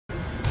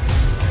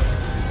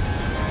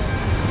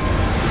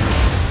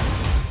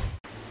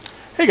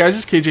Hey guys,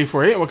 it's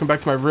KJ48 and welcome back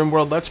to my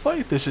Rimworld Let's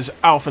Play. This is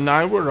Alpha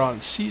 9, we're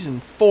on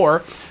Season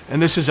 4,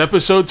 and this is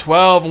Episode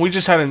 12, and we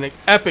just had an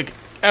epic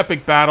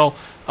battle.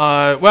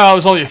 Well, it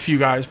was only a few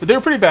guys, but they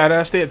were pretty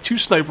badass. They had 2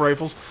 sniper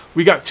rifles.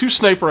 We got 2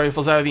 sniper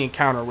rifles out of the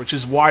encounter, which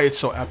is why it's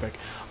so epic.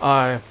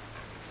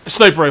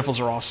 Sniper rifles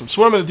are awesome.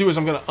 So what I'm going to do is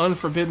I'm going to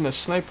unforbidden the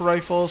sniper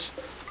rifles,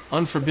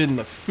 unforbidden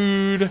the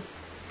food.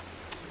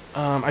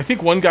 I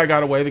think one guy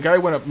got away. The guy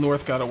who went up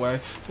north got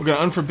away. We're going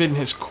to unforbidden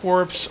his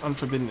corpse,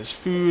 unforbidden his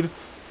food,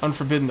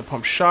 unforbidden the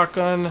pump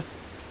shotgun.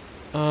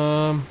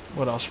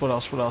 What else? I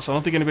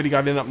don't think anybody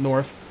got in up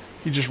north.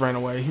 He just ran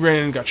away. He ran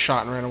in and got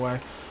shot and ran away.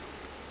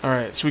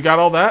 Alright, so we got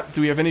all that. Do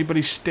we have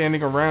anybody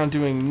standing around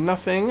doing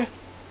nothing?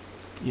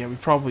 Yeah, we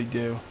probably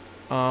do.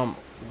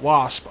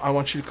 Wasp, I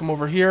want you to come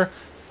over here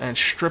and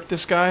strip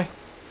this guy.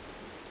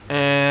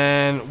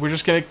 And we're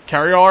just going to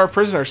carry all our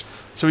prisoners.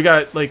 So we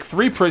got like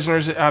 3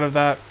 prisoners out of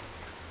that.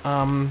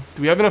 Do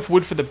we have enough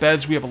wood for the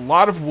beds? We have a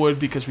lot of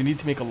wood because we need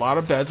to make a lot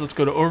of beds. Let's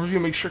go to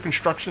overview, make sure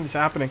construction is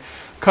happening.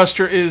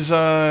 Custer is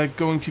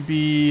going to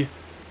be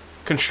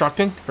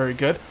constructing. Very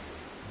good.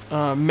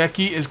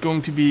 Meki is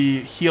going to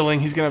be healing.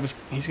 He's gonna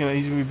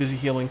be busy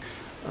healing.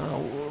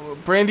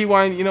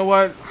 Brandywine, you know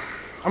what?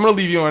 I'm gonna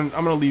leave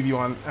you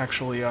on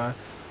actually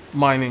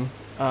mining.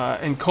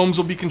 And Combs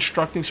will be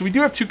constructing. So we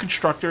do have 2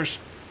 constructors,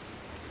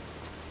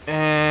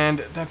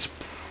 and that's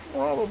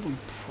probably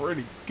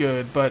pretty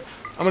good. But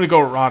I'm going to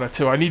go with Rada,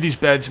 too. I need these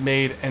beds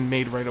made and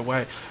made right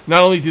away.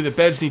 Not only do the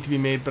beds need to be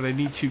made, but I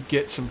need to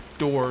get some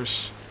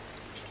doors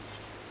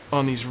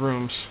on these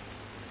rooms.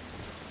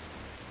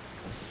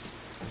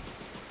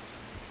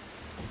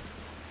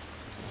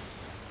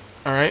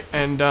 Alright,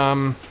 and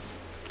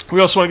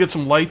we also want to get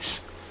some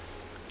lights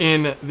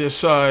in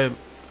this the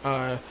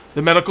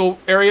medical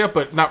area,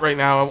 but not right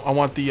now. I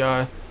want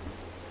the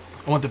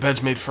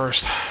beds made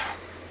first.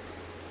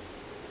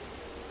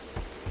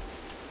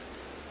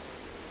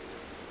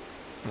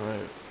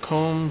 Alright,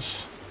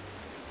 Combs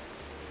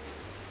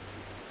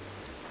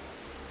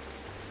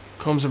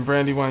and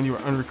Brandywine, you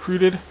are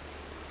unrecruited.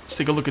 Let's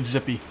take a look at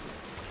Zippy.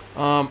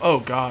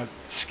 Oh god.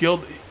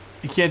 Skilled,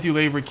 he can't do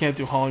labor, he can't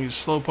do hauling, he's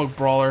a slowpoke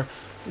brawler.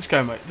 This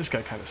guy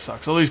kind of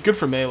sucks. Although he's good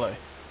for melee.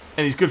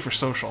 And he's good for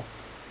social.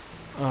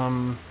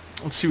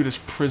 Let's see what his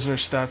prisoner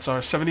stats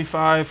are.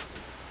 75.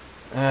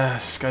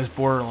 This guy's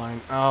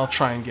borderline. I'll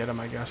try and get him,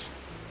 I guess.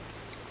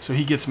 So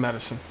he gets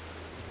medicine.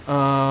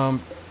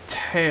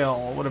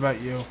 Tail, what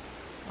about you?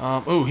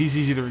 Oh, he's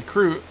easy to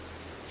recruit.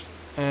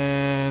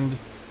 And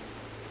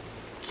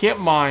can't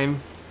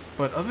mine.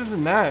 But other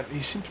than that,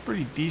 he seems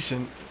pretty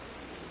decent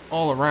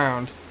all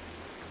around.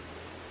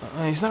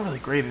 He's not really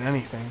great at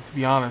anything, to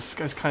be honest. This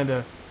guy's kind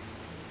of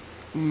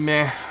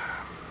meh.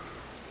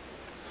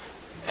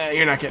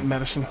 You're not getting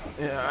medicine.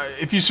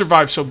 If you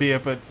survive, so be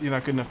it, but you're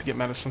not good enough to get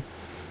medicine.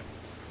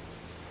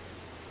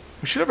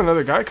 We should have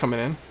another guy coming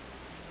in.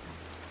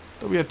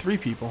 Thought we had 3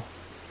 people.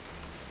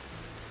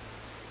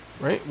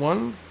 Right?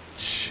 1,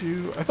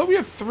 2... I thought we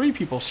had 3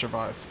 people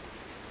survive.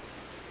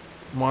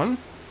 1,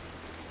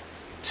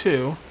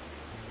 2...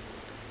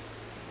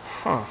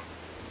 Huh.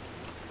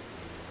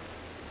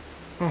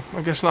 Oh,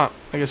 I guess not.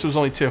 I guess it was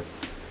only 2.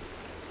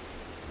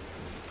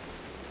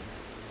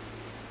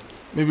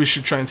 Maybe we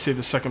should try and save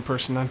the second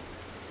person then.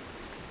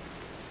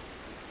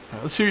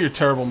 Alright, let's see what your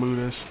terrible mood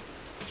is.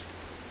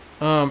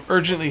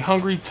 Urgently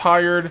hungry,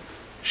 tired,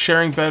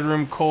 sharing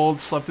bedroom, cold,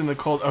 slept in the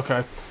cold.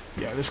 Okay.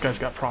 Yeah, this guy's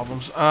got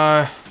problems.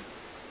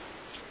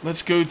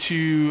 Let's go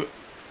to...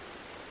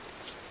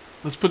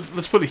 Let's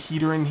put a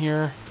heater in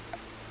here.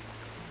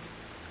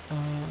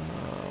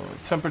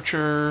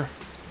 Temperature,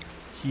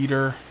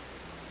 heater.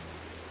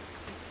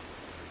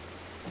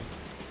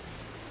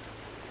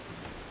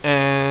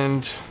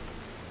 And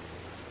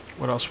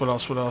what else?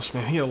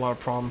 Man, he had a lot of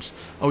problems.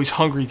 Oh, he's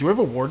hungry. Do we have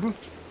a warden?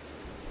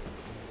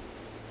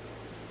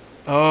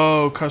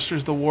 Oh,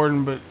 Custer's the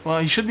warden, but... Well,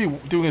 he should be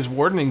doing his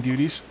wardening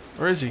duties.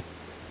 Where is he?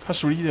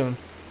 Custer, what are you doing?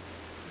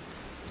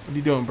 What are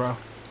you doing, bro?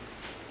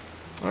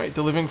 Alright,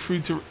 delivering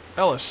food to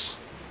Ellis.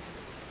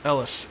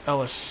 Ellis.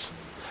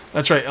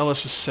 That's right,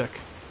 Ellis was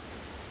sick.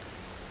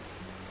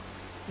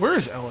 Where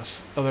is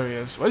Ellis? Oh, there he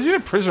is. Why is he in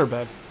a prisoner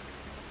bed?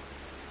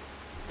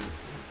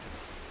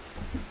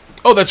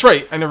 Oh, that's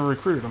right. I never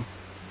recruited him.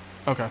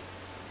 Okay.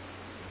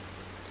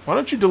 Why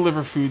don't you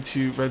deliver food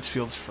to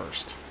Redsfields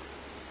first?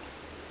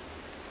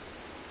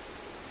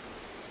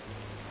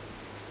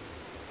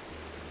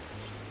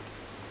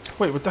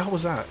 Wait, what the hell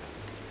was that?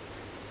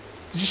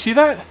 Did you see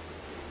that?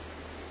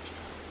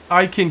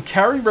 I can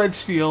carry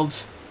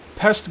Redsfield's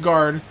Pest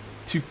Guard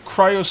to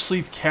Cryo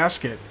Sleep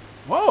Casket.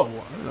 Whoa,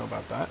 I don't know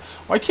about that.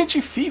 Why can't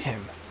you feed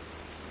him?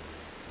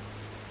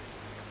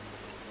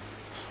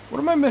 What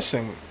am I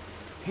missing?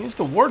 He's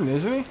the warden,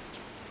 isn't he?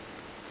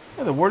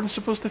 Yeah, the warden's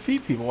supposed to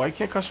feed people. Why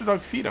can't Custer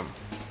Dog feed him?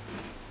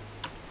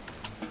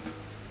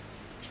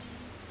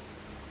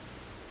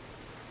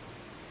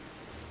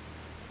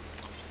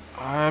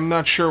 I'm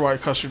not sure why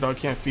Custer Dog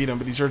can't feed him,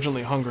 but he's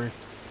urgently hungry.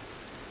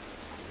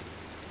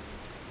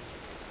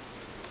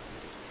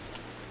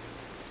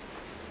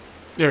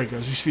 There he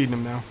goes. He's feeding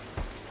him now.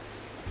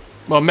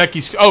 Well,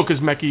 Meki's... Oh, because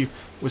Meki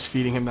was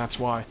feeding him, that's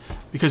why.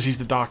 Because he's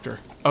the doctor.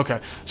 Okay.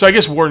 So I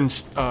guess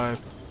wardens...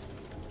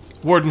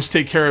 wardens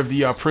take care of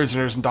the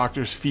prisoners, and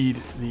doctors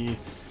feed the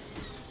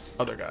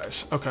other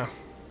guys. Okay.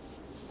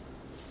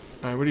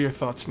 Alright, what are your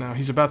thoughts now?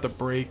 He's about to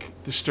break.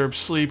 Disturb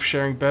sleep,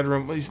 sharing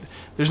bedroom. Well,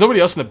 there's nobody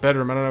else in the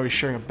bedroom. I don't know if he's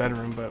sharing a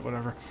bedroom, but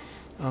whatever.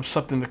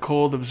 Slept in the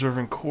cold,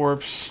 observing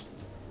corpse.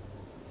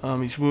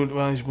 He's wounded.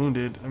 Well, he's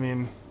wounded. I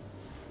mean,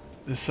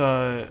 this,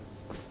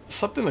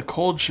 slept in the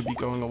cold should be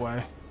going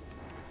away.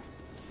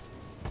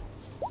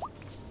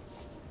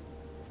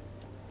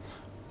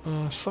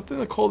 Slept in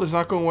the cold is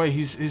not going away.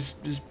 His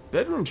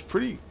bedroom's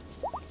pretty...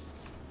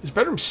 His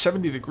bedroom's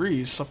 70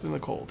 degrees. Slept in the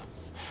cold.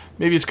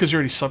 Maybe it's because he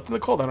already slept in the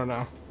cold. I don't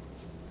know.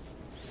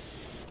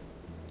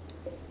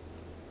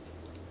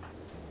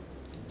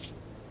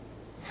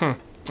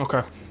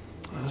 Okay.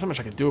 There's not much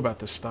I can do about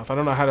this stuff. I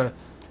don't know how to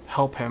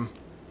help him.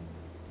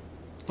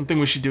 One thing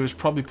we should do is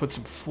probably put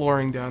some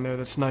flooring down there.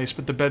 That's nice,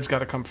 but the bed's got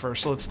to come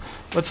first. So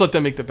let's let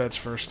them make the beds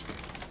first.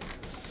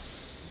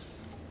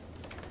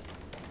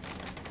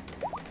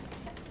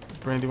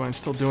 Brandywine's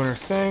still doing her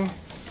thing.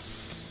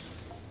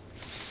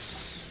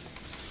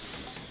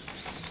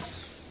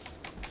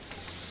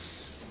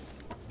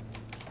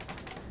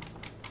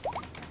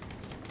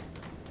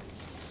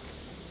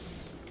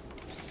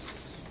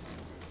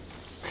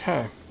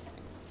 Okay.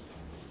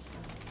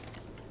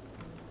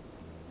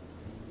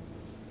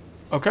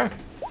 Okay.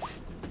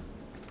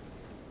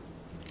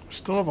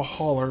 Still have a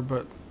hauler,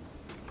 but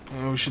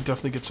we should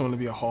definitely get someone to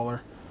be a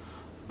hauler.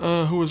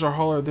 Who was our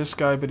hauler? This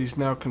guy, but he's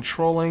now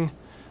controlling.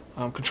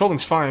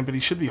 Controlling's fine, but he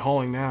should be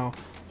hauling now.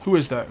 Who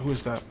is that? Who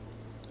is that?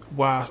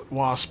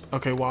 Wasp.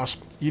 Okay,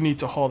 Wasp. You need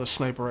to haul the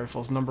sniper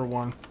rifles,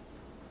 #1.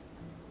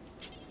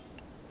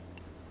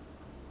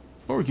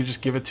 Or we could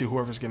just give it to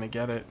whoever's going to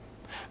get it.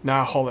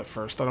 Nah, haul it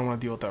first. I don't want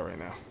to deal with that right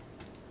now.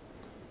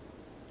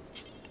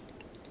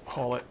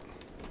 Haul it.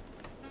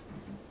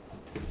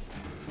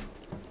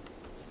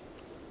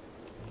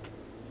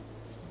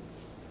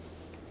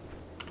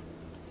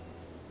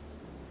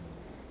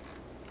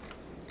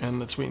 And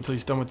let's wait until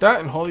he's done with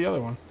that and haul the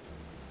other one.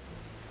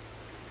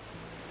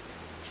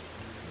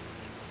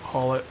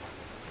 Haul it.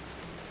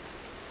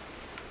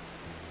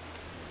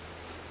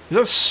 Is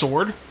that a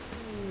sword?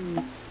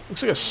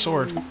 Looks like a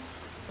sword. Alright,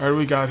 what do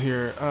we got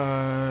here?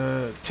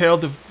 Tail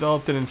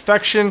developed an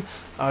infection.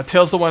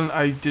 Tail's the one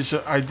I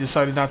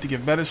decided not to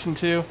give medicine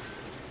to.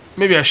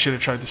 Maybe I should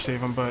have tried to save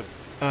him, but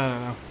I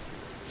don't know.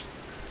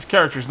 His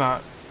character's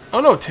not... Oh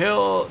no,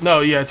 Tail...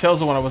 No, yeah, Tail's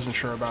the one I wasn't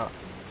sure about.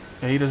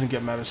 Yeah, he doesn't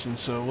get medicine,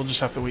 so we'll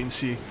just have to wait and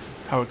see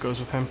how it goes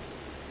with him.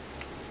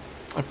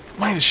 I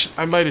might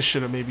have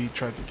should have maybe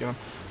tried to get him.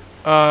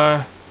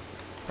 Alright.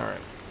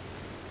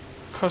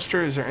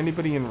 Custer, is there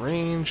anybody in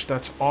range?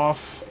 That's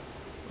off.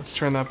 Let's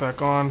turn that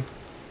back on.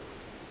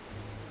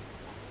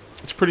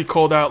 It's pretty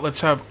cold out.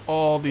 Let's have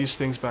all these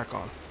things back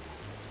on.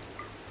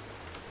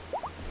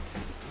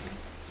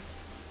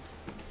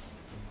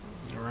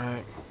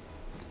 Alright.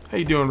 How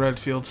you doing,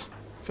 Redfields?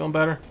 Feeling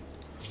better?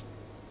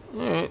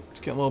 Alright, it's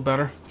getting a little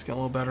better. It's getting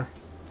a little better.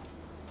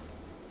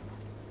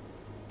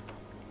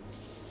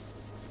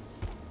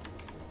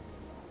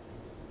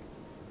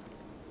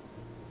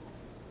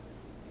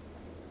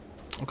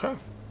 Okay.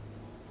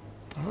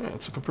 Alright,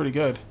 it's looking pretty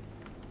good.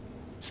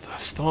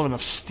 Still have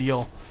enough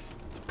steel.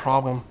 It's a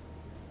problem.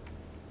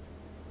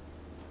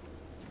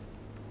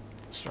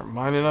 Start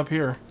mining up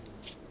here.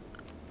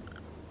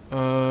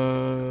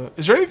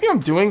 Is there anything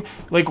I'm doing?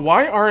 Like,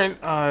 why aren't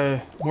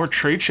more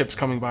trade ships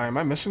coming by? Am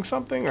I missing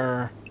something,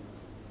 or...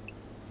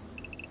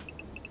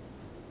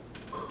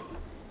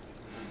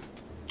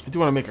 I do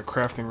want to make a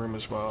crafting room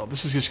as well.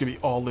 This is just going to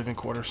be all living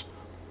quarters.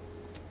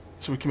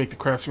 So we can make the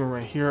crafting room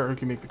right here, or we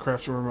can make the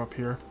crafting room up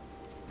here.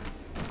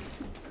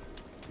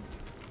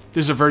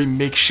 This is a very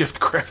makeshift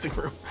crafting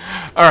room.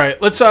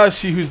 Alright, let's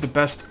see who's the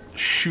best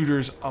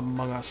shooters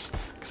among us.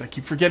 Because I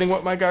keep forgetting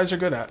what my guys are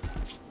good at.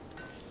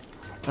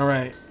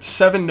 Alright,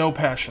 7 no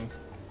passion.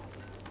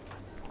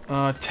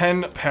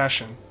 10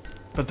 passion.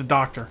 But the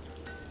doctor.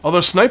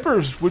 Although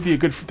snipers would be a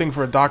good thing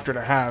for a doctor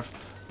to have.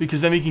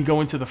 Because then he can go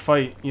into the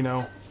fight, you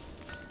know.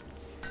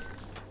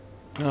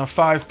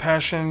 5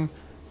 passion.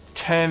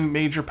 10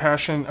 major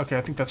passion. Okay,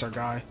 I think that's our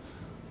guy.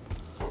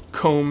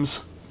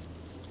 Combs.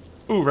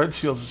 Ooh,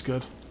 Redfields is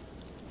good.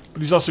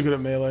 But he's also good at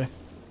melee.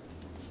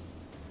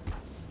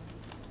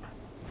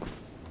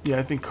 Yeah,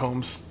 I think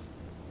Combs.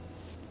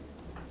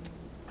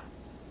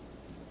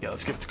 Yeah,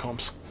 let's give it to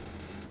Combs.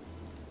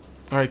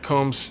 Alright,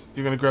 Combs,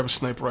 you're gonna grab a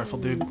sniper rifle,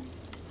 dude.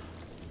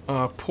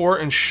 Poor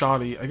and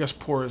shoddy. I guess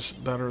poor is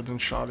better than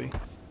shoddy.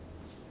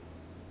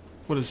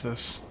 What is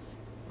this?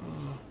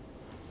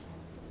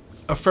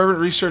 A fervent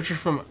researcher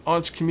from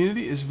Aunt's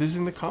community is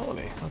visiting the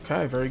colony.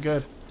 Okay, very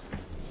good.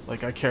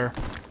 Like, I care.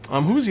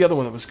 Who was the other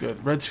one that was good?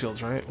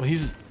 Redfields, right? Well,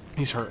 he's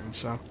hurting,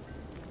 so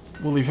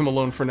we'll leave him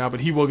alone for now,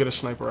 but he will get a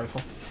sniper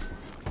rifle.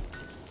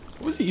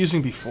 What was he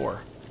using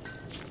before?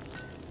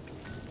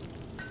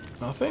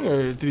 Nothing? Or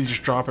did he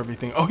just drop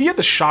everything? Oh, he had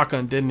the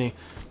shotgun, didn't he?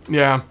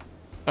 Yeah.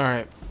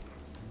 Alright.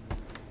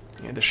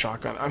 And the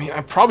shotgun. I mean,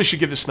 I probably should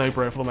give the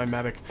sniper rifle to my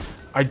medic.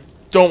 I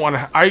don't want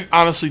to... I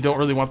honestly don't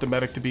really want the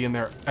medic to be in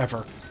there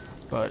ever.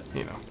 But,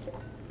 you know.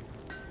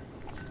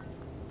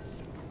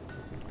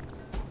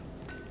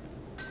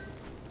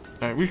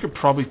 Alright, we could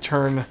probably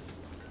turn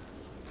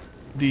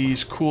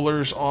these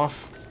coolers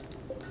off.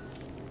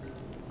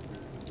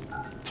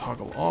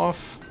 Toggle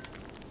off.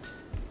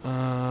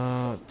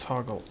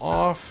 Toggle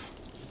off.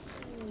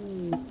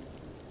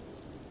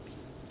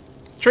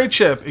 Trade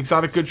chip.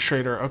 Exotic goods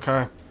trader.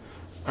 Okay.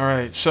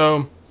 Alright,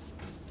 so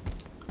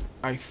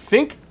I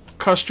think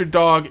Custard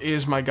Dog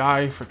is my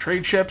guy for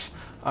trade chips.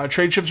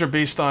 Trade chips are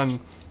based on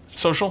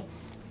social,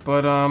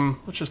 but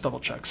let's just double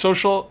check.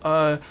 Social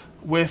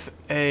with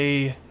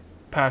a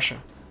passion.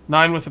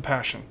 9 with a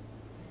passion.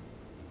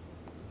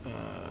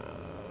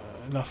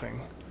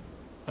 Nothing.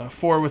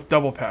 4 with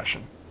double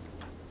passion.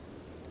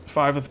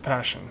 5 with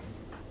passion.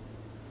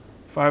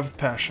 5 with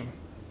passion.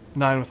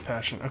 9 with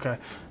passion. Okay.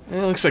 And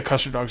it looks like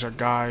Custard Dog's our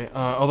guy.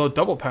 Although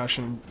double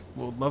passion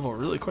will level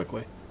really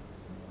quickly.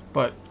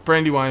 But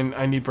Brandywine,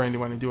 I need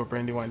Brandywine to do what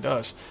Brandywine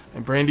does.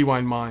 And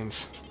Brandywine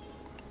mines.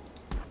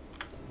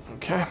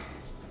 Okay.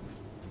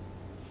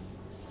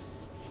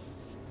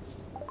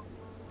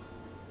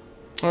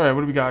 Alright,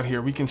 what do we got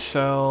here? We can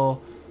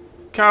sell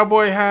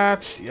cowboy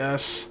hats.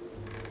 Yes.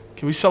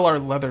 Can we sell our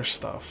leather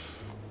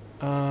stuff?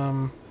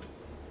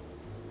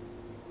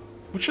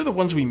 Which are the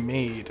ones we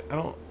made? I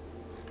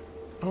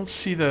don't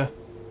see the...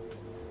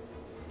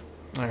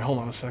 Alright, hold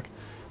on a sec.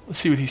 Let's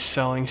see what he's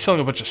selling. He's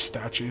selling a bunch of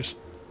statues.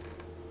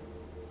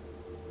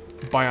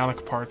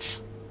 Bionic parts.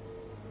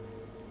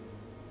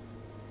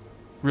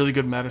 Really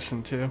good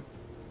medicine too.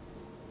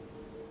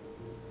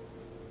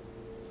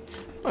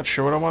 I'm not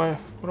sure what I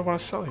want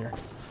to sell here.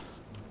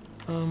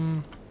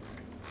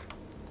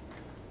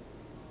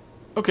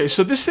 Okay,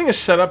 so this thing is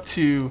set up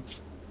to...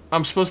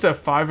 I'm supposed to have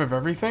 5 of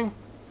everything.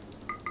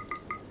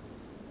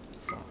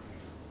 5.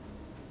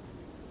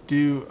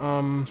 Do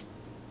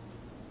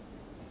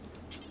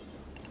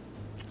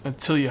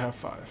until you have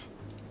 5.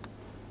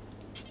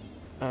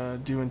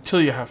 Do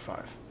until you have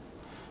 5.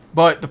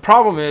 But the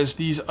problem is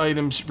these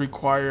items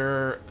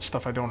require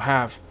stuff I don't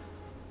have.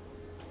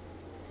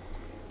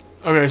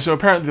 Okay, so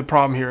apparently the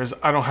problem here is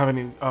I don't have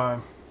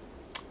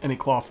any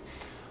cloth.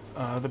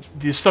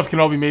 The stuff can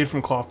all be made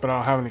from cloth, but I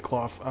don't have any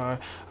cloth.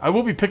 I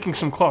will be picking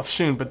some cloth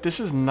soon, but this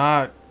is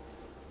not...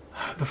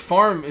 The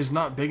farm is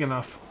not big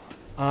enough.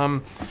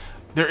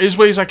 There is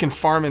ways I can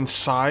farm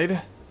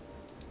inside.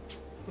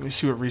 Let me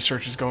see what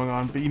research is going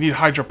on. But you need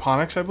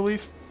hydroponics, I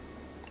believe.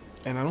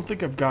 And I don't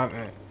think I've gotten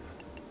it.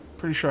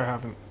 Pretty sure I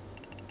haven't.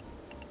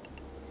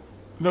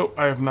 Nope,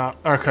 I have not.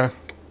 Okay.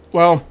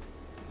 Well.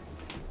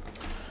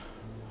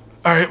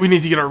 Alright, we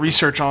need to get our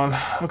research on.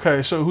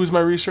 Okay, so who's my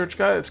research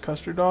guy? It's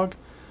Custard Dog.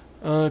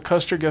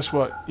 Custard, guess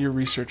what? You're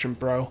researching,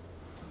 bro.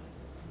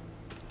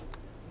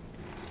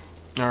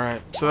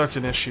 Alright, so that's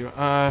an issue.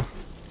 I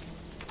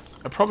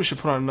probably should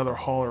put on another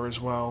hauler as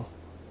well.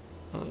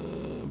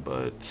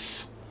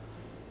 But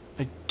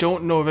I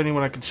don't know of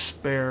anyone I could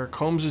spare.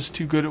 Combs is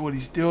too good at what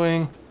he's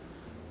doing.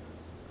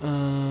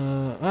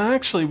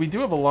 Actually, we do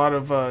have a lot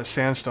of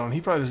sandstone.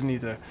 He probably doesn't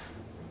need to...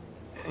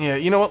 Yeah,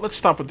 you know what? Let's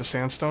stop with the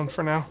sandstone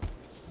for now.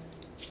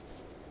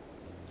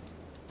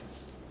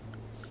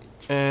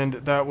 And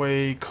that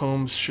way,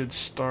 Combs should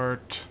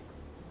start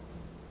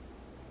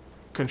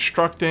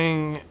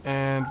constructing,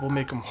 and we'll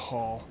make him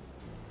haul.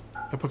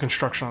 I put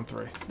construction on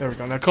 3. There we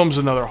go. Now Combs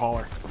another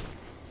hauler.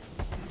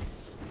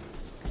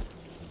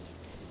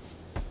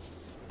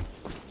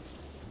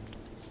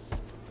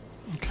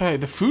 Okay,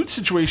 the food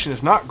situation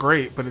is not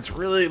great, but it's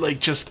really like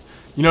just,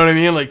 you know what I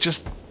mean? Like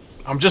just,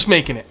 I'm just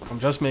making it. I'm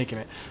just making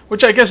it.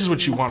 Which I guess is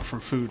what you want from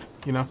food,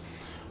 you know?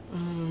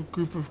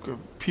 Group of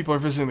people are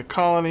visiting the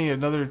colony.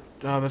 Another,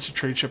 that's a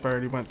trade ship I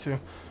already went to.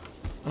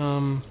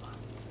 I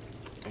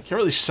can't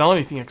really sell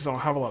anything yet because I don't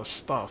have a lot of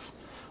stuff.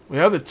 We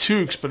have the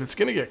toques, but it's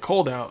going to get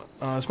cold out.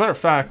 As a matter of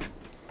fact,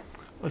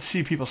 let's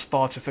see people's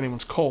thoughts if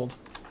anyone's cold.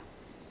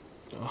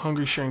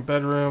 Hungry, sharing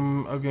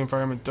bedroom, ugly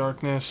environment,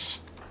 darkness.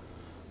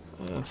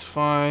 That's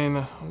fine.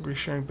 Hungry,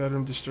 sharing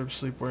bedroom, disturbed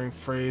sleep, wearing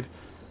frayed.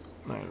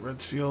 Alright,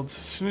 Redsfield. As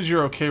soon as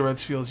you're okay,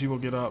 Redsfield, you will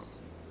get up.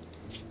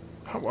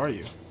 How are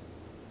you?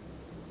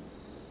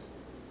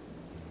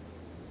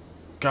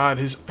 God,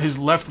 his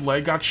left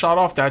leg got shot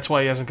off. That's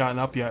why he hasn't gotten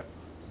up yet.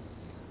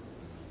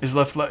 His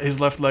left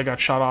leg got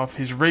shot off.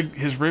 His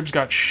ribs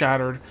got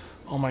shattered.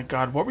 Oh my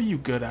God, what were you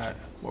good at?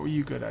 What were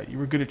you good at? You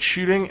were good at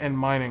shooting and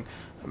mining.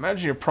 I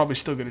imagine you're probably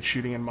still good at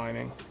shooting and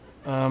mining.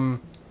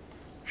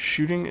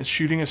 Shooting, is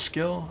shooting a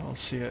skill? I don't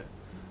see it.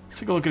 Let's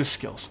take a look at his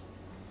skills.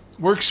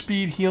 Work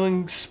speed,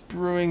 healing,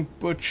 brewing,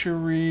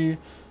 butchery,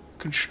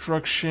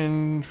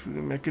 construction,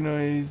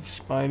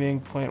 mechanoids, mining,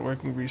 plant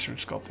working,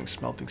 research, sculpting,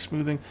 smelting,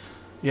 smoothing.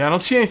 Yeah, I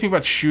don't see anything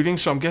about shooting,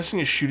 so I'm guessing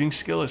his shooting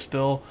skill is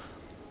still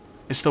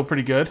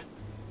pretty good.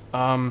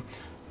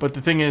 But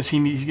the thing is,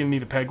 he's gonna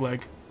need a peg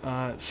leg.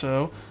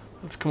 So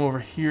let's come over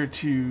here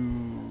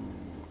to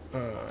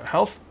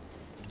health.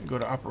 Go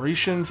to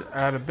operations,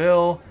 add a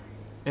bill,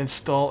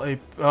 install a...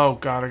 Oh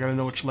God, I gotta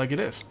know which leg it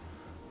is.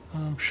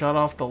 Shot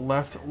off the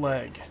left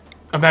leg.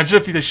 Imagine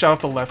if he just shot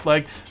off the left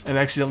leg and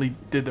accidentally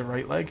did the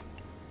right leg.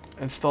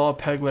 Install a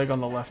peg leg on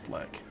the left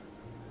leg.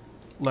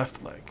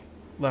 Left leg.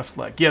 Left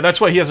leg. Yeah,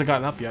 that's why he hasn't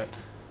gotten up yet.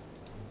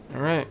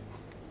 Alright.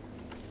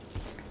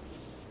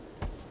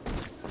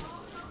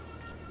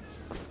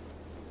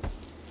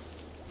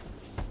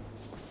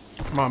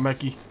 Come on,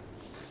 Mechie.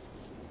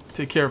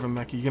 Take care of him,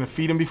 Mechie. You gonna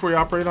feed him before you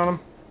operate on him?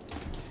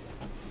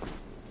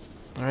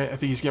 Alright, I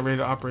think he's getting ready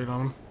to operate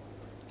on him.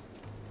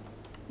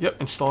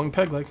 Yep, installing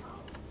peg leg.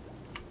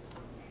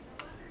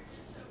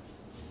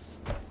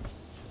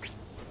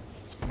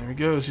 There he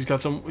goes. He's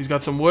got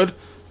some wood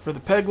for the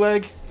peg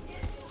leg.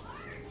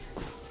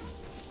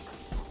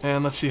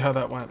 And let's see how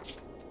that went.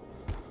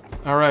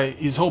 Alright,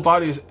 his whole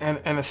body is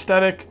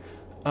anesthetic.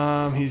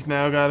 He's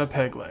now got a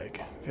peg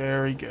leg.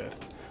 Very good.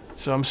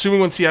 So I'm assuming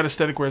once the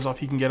anesthetic wears off,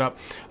 he can get up.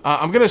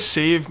 I'm gonna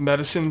save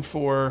medicine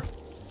for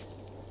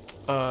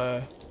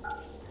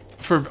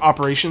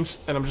operations,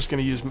 and I'm just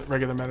gonna use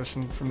regular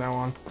medicine from now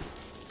on.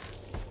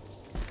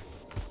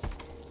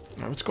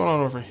 Alright, what's going on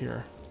over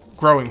here?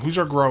 Growing. Who's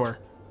our grower?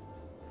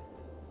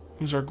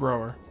 Who's our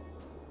grower?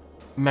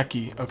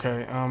 Mechie.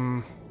 Okay.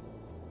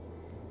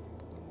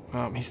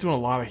 He's doing a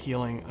lot of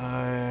healing.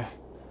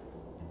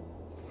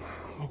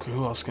 Okay,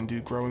 who else can do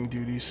growing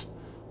duties?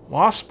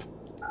 Wasp?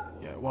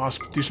 Yeah,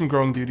 Wasp. Do some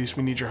growing duties.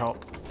 We need your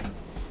help.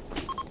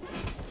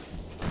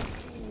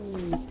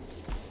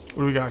 What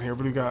do we got here?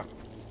 What do we got?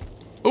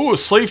 Oh, a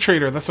slave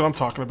trader. That's what I'm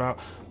talking about.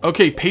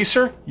 Okay,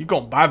 Pacer, you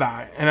going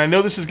bye-bye. And I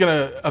know this is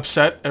going to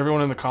upset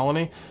everyone in the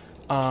colony,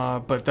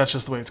 but that's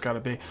just the way it's got to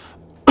be.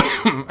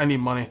 I need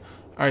money.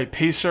 All right,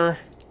 Pacer.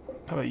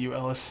 How about you,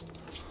 Ellis?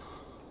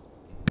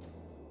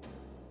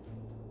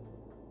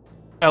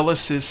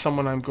 Ellis is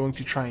someone I'm going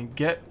to try and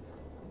get.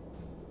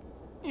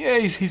 Yeah,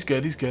 he's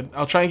good. He's good.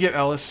 I'll try and get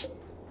Ellis.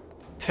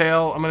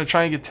 Tail. I'm going to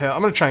try and get Tail.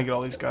 I'm going to try and get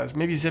all these guys.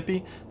 Maybe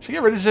Zippy. Should I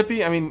get rid of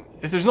Zippy? I mean,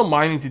 if there's no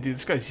mining to do,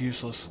 this guy's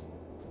useless.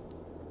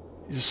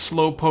 He's a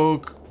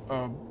slowpoke,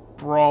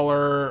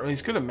 brawler.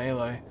 He's good at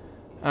melee.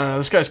 I don't know.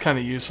 This guy's kind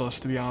of useless,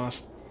 to be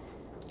honest.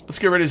 Let's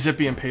get rid of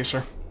Zippy and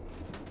Pacer.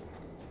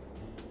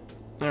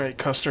 Alright,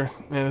 Custer.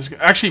 Man,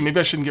 actually, maybe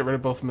I shouldn't get rid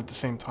of both of them at the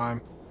same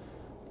time.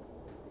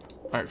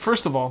 Alright,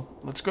 first of all,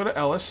 let's go to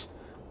Ellis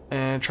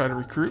and try to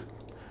recruit.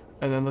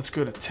 And then let's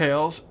go to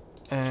Tails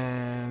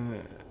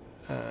and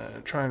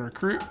try and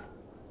recruit.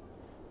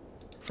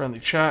 Friendly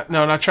chat.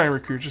 No, not try and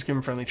recruit. Just give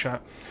him friendly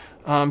chat.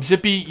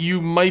 Zippy,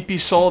 you might be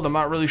sold. I'm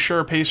not really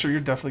sure. Pacer,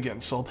 you're definitely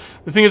getting sold.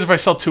 The thing is, if I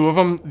sell two of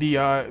them,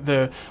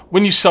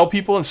 when you sell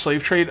people in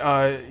slave trade,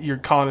 your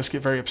colonists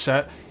get very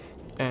upset.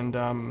 And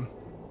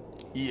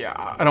yeah,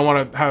 I don't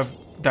want to have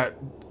that.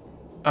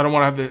 I don't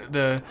want to have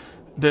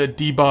the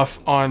debuff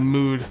on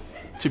mood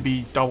to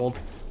be doubled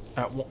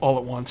all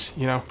at once,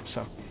 you know.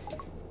 So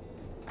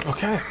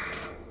okay,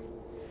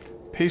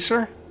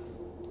 Pacer,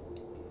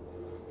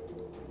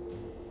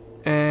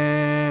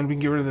 and we can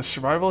get rid of the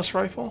survivalist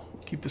rifle.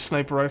 Keep the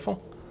sniper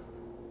rifle.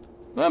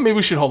 Well, maybe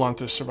we should hold on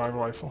to the survival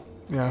rifle.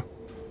 Yeah.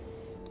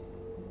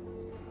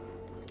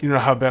 You know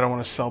how bad I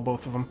want to sell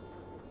both of them.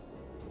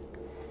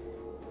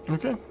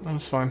 Okay,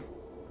 that's fine.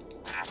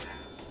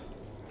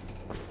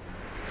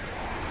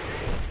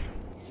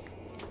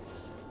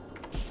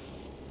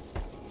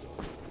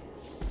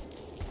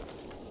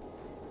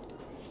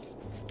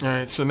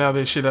 Alright, so now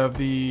they should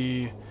have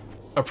a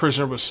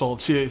prisoner was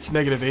sold. See, it's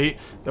 -8.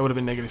 That would have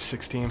been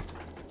 -16.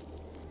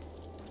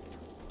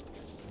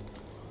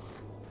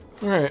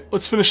 Alright,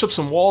 let's finish up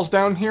some walls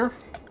down here.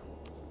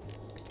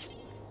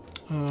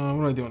 What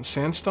am I doing?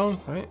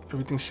 Sandstone, right?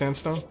 Everything's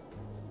sandstone?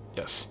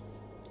 Yes.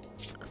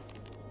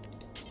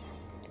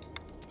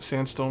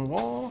 Sandstone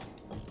wall.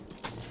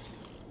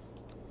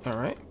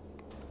 Alright.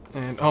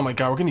 And, oh my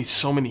god, we're gonna need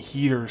so many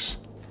heaters.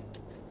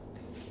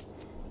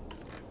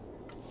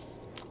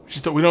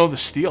 We don't have the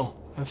steel.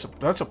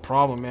 That's a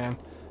problem, man.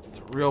 It's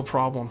a real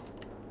problem.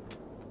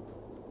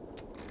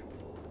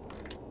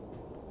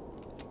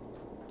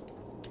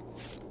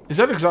 Is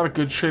that exotic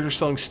goods trader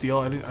selling steel?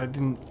 I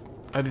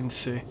didn't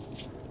see.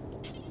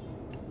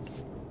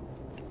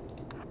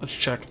 Let's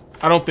check.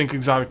 I don't think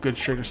exotic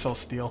goods trader sells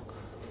steel.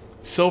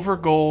 Silver,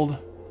 gold.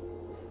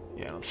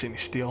 Yeah, I don't see any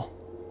steel.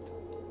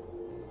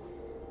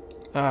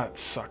 Ah, it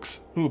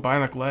sucks. Ooh,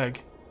 bionic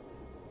leg.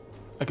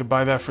 I could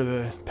buy that for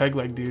the peg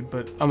leg dude,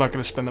 but I'm not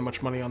going to spend that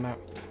much money on that.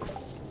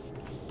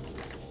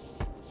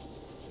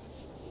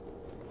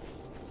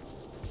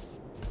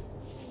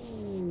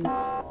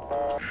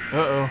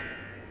 Uh-oh.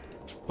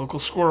 Local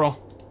squirrel.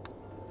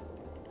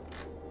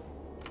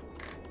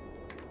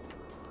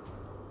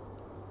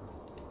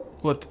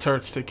 We'll let the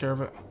turrets take care of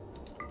it.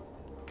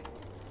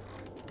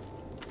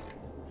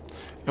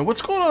 And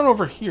what's going on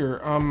over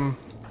here?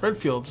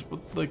 Redfields.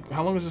 Like,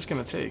 how long is this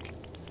going to take?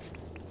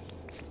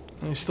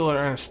 And he's still at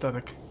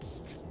anesthetic.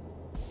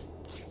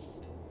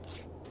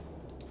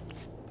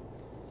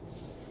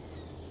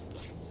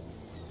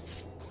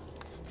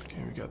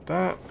 Okay, we got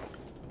that.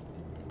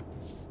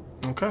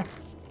 Okay.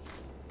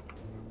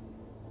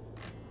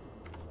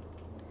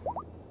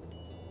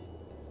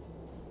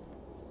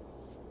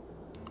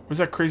 Where's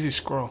that crazy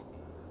squirrel?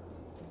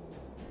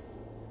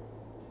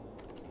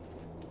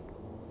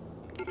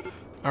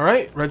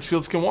 Alright,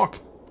 Redfields can walk.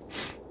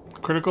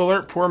 Critical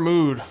alert, poor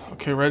mood.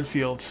 Okay,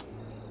 Redfields.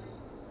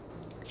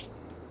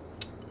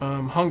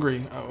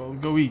 Hungry. Oh,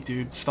 go eat,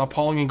 dude. Stop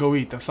hauling and go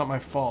eat. That's not my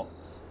fault.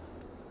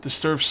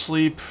 Disturbed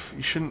sleep.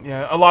 You shouldn't...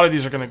 Yeah, a lot of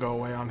these are going to go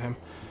away on him.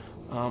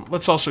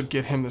 Let's also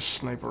get him the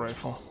sniper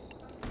rifle.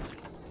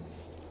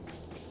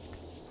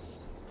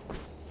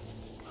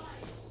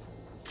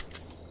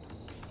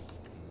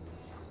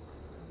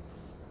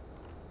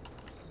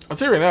 I'll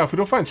tell you right now, if we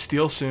don't find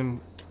steel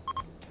soon,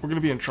 we're going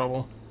to be in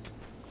trouble.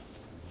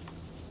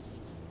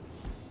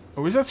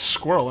 Oh, where's that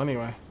squirrel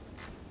anyway?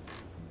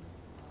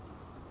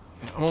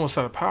 I'm almost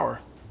out of power.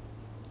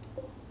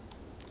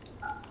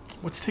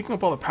 What's taking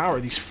up all the power?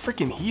 These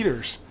freaking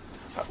heaters.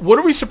 What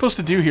are we supposed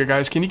to do here,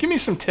 guys? Can you give me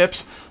some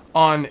tips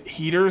on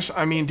heaters?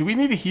 I mean, do we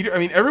need a heater? I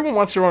mean, everyone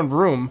wants their own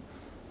room,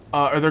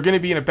 or they're going to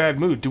be in a bad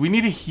mood. Do we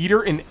need a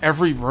heater in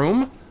every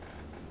room?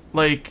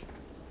 Like,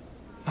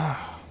 I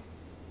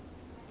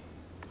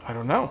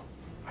don't know.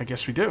 I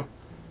guess we do.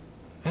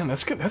 Man,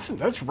 that's good.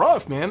 That's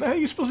rough, man. How are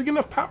you supposed to get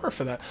enough power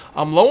for that?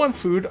 I'm low on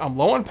food, I'm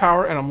low on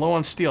power, and I'm low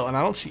on steel, and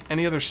I don't see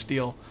any other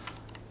steel.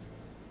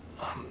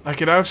 I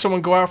could have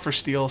someone go out for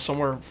steel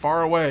somewhere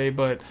far away,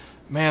 but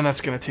man,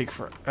 that's going to take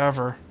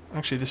forever.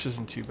 Actually, this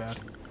isn't too bad.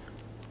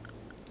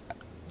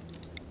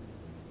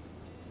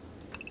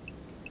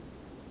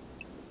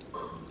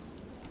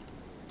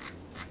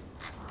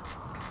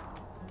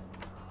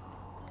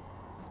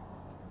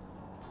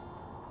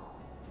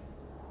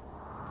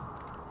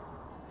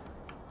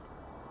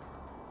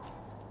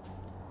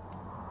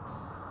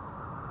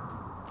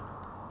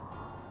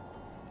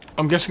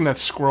 I'm guessing that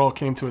squirrel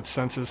came to its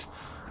senses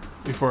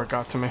before it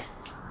got to me.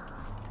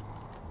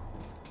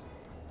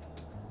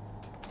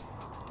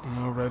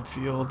 No red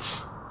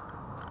fields.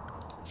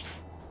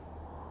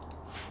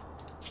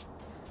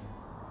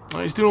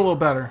 Oh, he's doing a little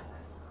better.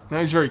 Now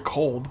he's very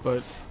cold,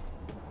 but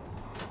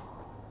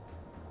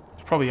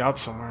he's probably out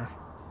somewhere.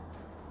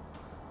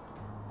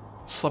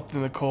 Slept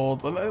in the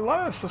cold, but a lot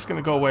of that stuff's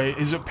gonna go away.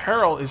 His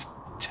apparel is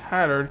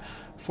tattered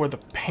for the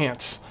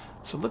pants.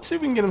 So let's see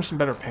if we can get him some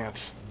better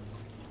pants.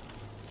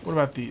 What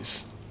about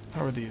these?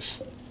 How are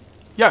these?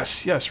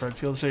 Yes, yes,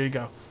 Redfields, there you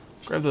go.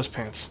 Grab those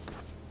pants.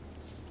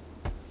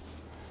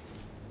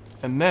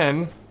 And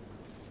then...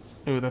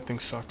 Ooh, that thing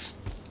sucks.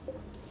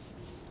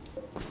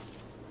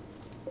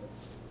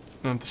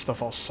 And the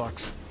stuff all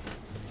sucks.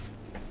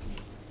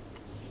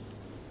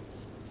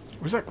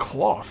 Where's that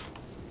cloth?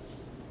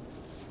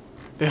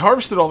 They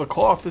harvested all the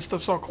cloth. This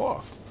stuff's all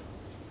cloth.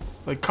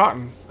 Like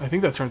cotton. I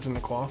think that turns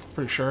into cloth.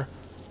 Pretty sure.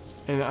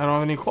 And I don't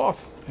have any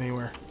cloth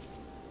anywhere.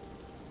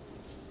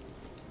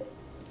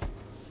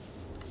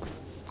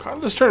 Cotton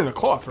does turn into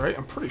cloth, right?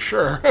 I'm pretty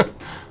sure.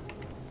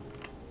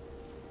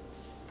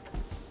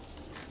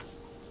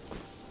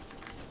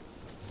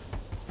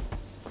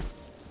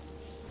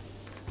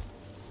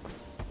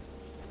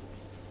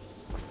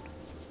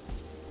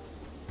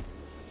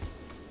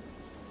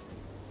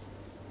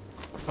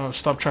 Oh,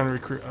 stop trying to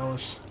recruit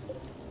Ellis.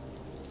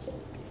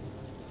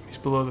 He's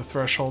below the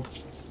threshold.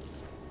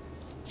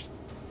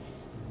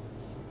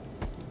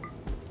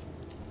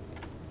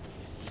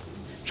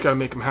 Just gotta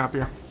make him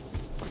happier.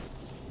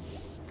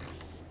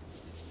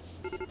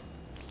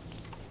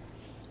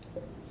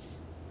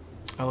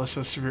 Ellis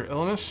has severe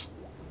illness.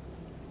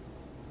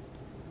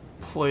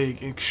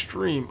 Plague,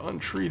 extreme,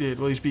 untreated.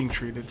 Well, he's being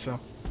treated, so.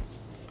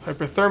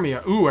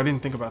 Hypothermia. Ooh, I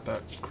didn't think about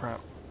that. Crap.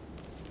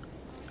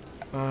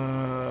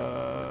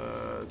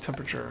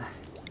 Temperature.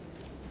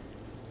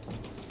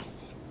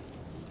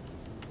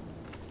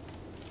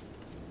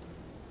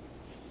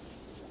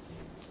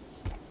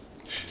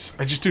 Jeez,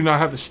 I just do not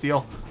have the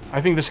steel.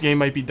 I think this game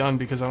might be done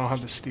because I don't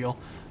have the steel.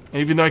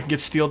 And even though I can get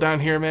steel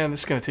down here, man, this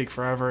is going to take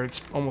forever.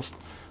 It's almost...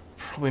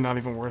 probably not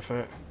even worth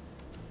it.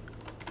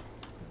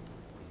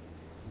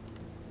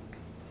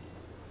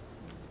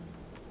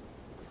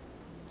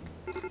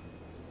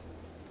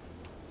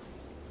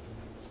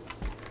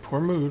 Poor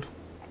mood.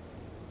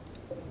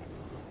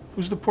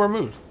 Who's the poor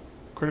mood?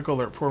 Critical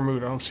alert, poor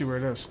mood. I don't see where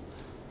it is.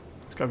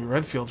 It's gotta be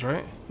Redfields,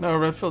 right? No,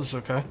 Redfields is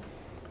okay.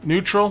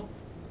 Neutral,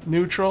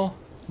 neutral,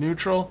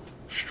 neutral,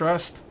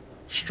 stressed,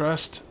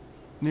 stressed,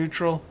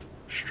 neutral,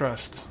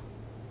 stressed.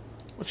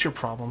 What's your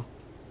problem?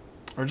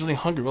 Originally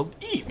hungry. Well,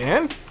 eat,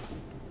 man.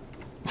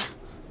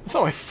 It's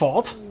not my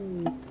fault.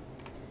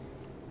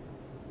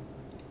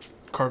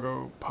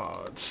 Cargo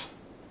pods.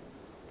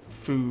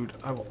 Food.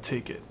 I will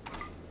take it.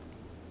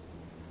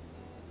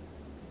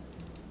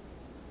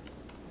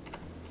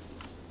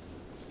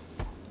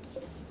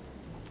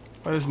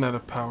 Why doesn't that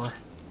have power?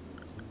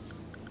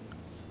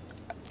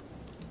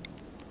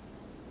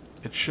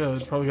 It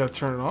should. Probably gotta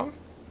turn it on.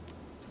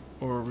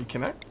 Or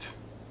reconnect.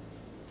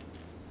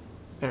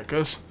 There it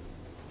goes.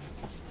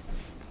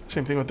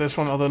 Same thing with this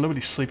one, although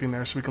nobody's sleeping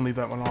there, so we can leave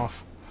that one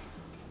off.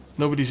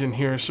 Nobody's in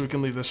here, so we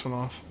can leave this one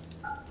off.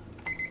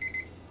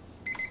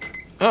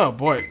 Oh,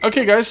 boy.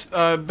 Okay, guys,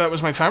 that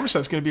was my timer, so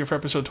that's going to be it for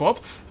episode 12.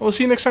 And we'll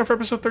see you next time for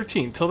episode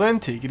 13. Till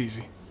then, take it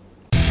easy.